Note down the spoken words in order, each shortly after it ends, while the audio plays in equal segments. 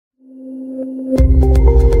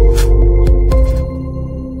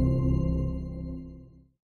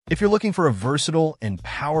If you're looking for a versatile and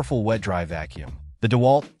powerful wet-dry vacuum, the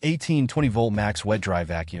DeWalt 18-20-volt Max wet-dry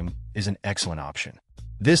vacuum is an excellent option.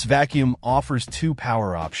 This vacuum offers two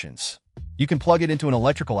power options. You can plug it into an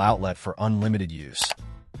electrical outlet for unlimited use,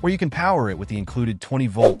 or you can power it with the included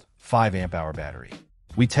 20-volt, 5-amp-hour battery.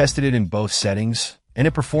 We tested it in both settings, and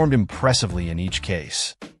it performed impressively in each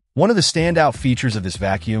case. One of the standout features of this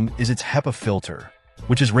vacuum is its HEPA filter,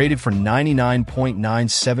 which is rated for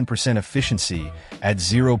 99.97% efficiency at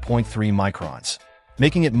 0.3 microns,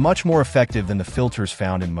 making it much more effective than the filters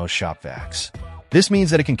found in most shop vacs. This means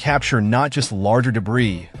that it can capture not just larger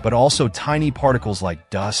debris, but also tiny particles like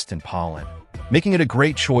dust and pollen, making it a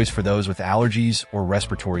great choice for those with allergies or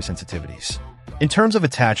respiratory sensitivities. In terms of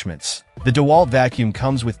attachments, the DeWalt vacuum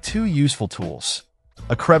comes with two useful tools: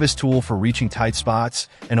 a crevice tool for reaching tight spots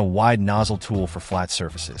and a wide nozzle tool for flat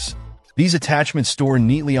surfaces. These attachments store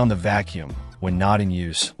neatly on the vacuum when not in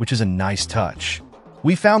use, which is a nice touch.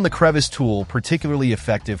 We found the crevice tool particularly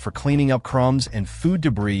effective for cleaning up crumbs and food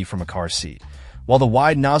debris from a car seat, while the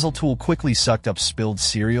wide nozzle tool quickly sucked up spilled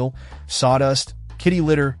cereal, sawdust, kitty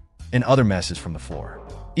litter, and other messes from the floor.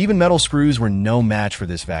 Even metal screws were no match for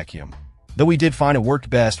this vacuum, though we did find it worked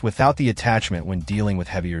best without the attachment when dealing with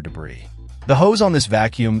heavier debris. The hose on this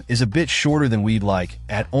vacuum is a bit shorter than we'd like,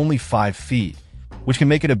 at only 5 feet, which can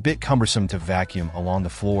make it a bit cumbersome to vacuum along the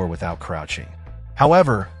floor without crouching.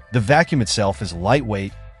 However, the vacuum itself is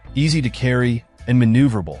lightweight, easy to carry, and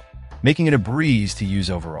maneuverable, making it a breeze to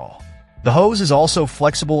use overall. The hose is also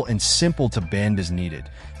flexible and simple to bend as needed,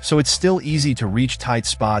 so it's still easy to reach tight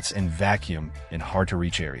spots and vacuum in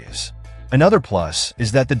hard-to-reach areas. Another plus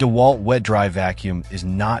is that the DeWalt wet-dry vacuum is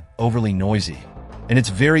not overly noisy, and it's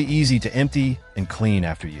very easy to empty and clean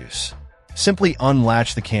after use. Simply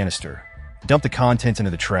unlatch the canister, dump the contents into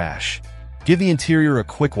the trash, give the interior a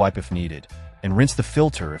quick wipe if needed, and rinse the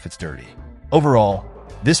filter if it's dirty. Overall,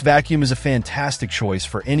 this vacuum is a fantastic choice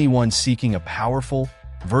for anyone seeking a powerful,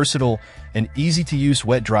 versatile, and easy-to-use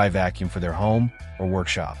wet-dry vacuum for their home or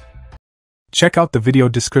workshop. Check out the video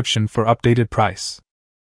description for updated price.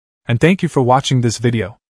 And thank you for watching this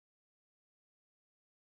video.